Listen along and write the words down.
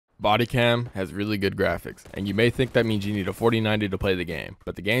Bodycam has really good graphics, and you may think that means you need a 4090 to play the game,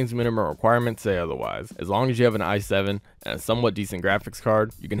 but the game's minimum requirements say otherwise. As long as you have an i7 and a somewhat decent graphics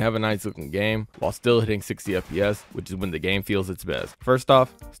card, you can have a nice looking game while still hitting 60 FPS, which is when the game feels its best. First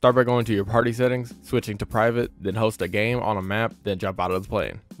off, start by going to your party settings, switching to private, then host a game on a map, then jump out of the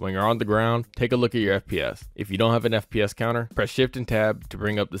plane. When you're on the ground, take a look at your FPS. If you don't have an FPS counter, press Shift and Tab to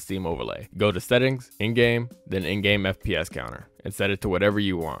bring up the Steam overlay. Go to Settings, In-Game, then In-Game FPS Counter, and set it to whatever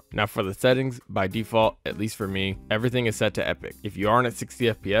you want. Now for the settings, by default, at least for me, everything is set to epic. If you aren't at 60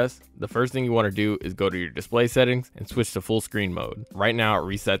 FPS, the first thing you want to do is go to your display settings and switch to full screen mode. Right now it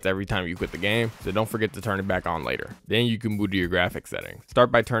resets every time you quit the game, so don't forget to turn it back on later. Then you can move to your graphics settings.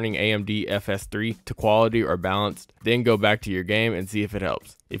 Start by turning AMD FS3 to quality or balanced, then go back to your game and see if it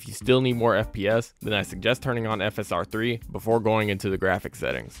helps. If you still need more FPS, then I suggest turning on FSR3 before going into the graphics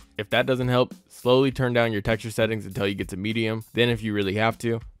settings. If that doesn't help, slowly turn down your texture settings until you get to medium. Then if you really have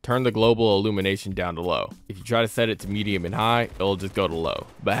to, turn the global illumination down to low. If you try to set it to medium and high, it'll just go to low.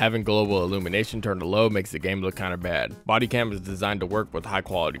 But having global illumination turned to low makes the game look kind of bad. Bodycam is designed to work with high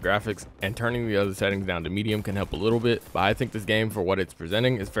quality graphics, and turning the other settings down to medium can help a little bit, but I think this game for what it's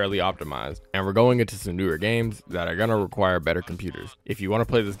presenting is fairly optimized. And we're going into some newer games that are gonna require better computers. If you want to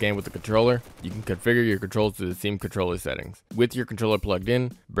play this game with a controller, you can configure your controls to the Steam controller settings. With your controller plugged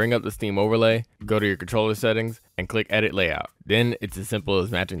in, bring up the Steam overlay, go to your controller settings, and click Edit Layout. Then it's as simple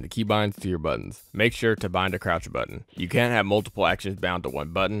as matching the keybinds to your buttons. Make sure to bind a crouch button. You can't have multiple actions bound to one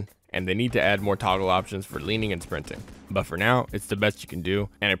button, and they need to add more toggle options for leaning and sprinting. But for now, it's the best you can do,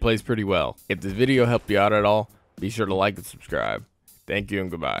 and it plays pretty well. If this video helped you out at all, be sure to like and subscribe. Thank you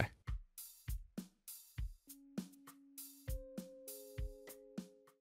and goodbye.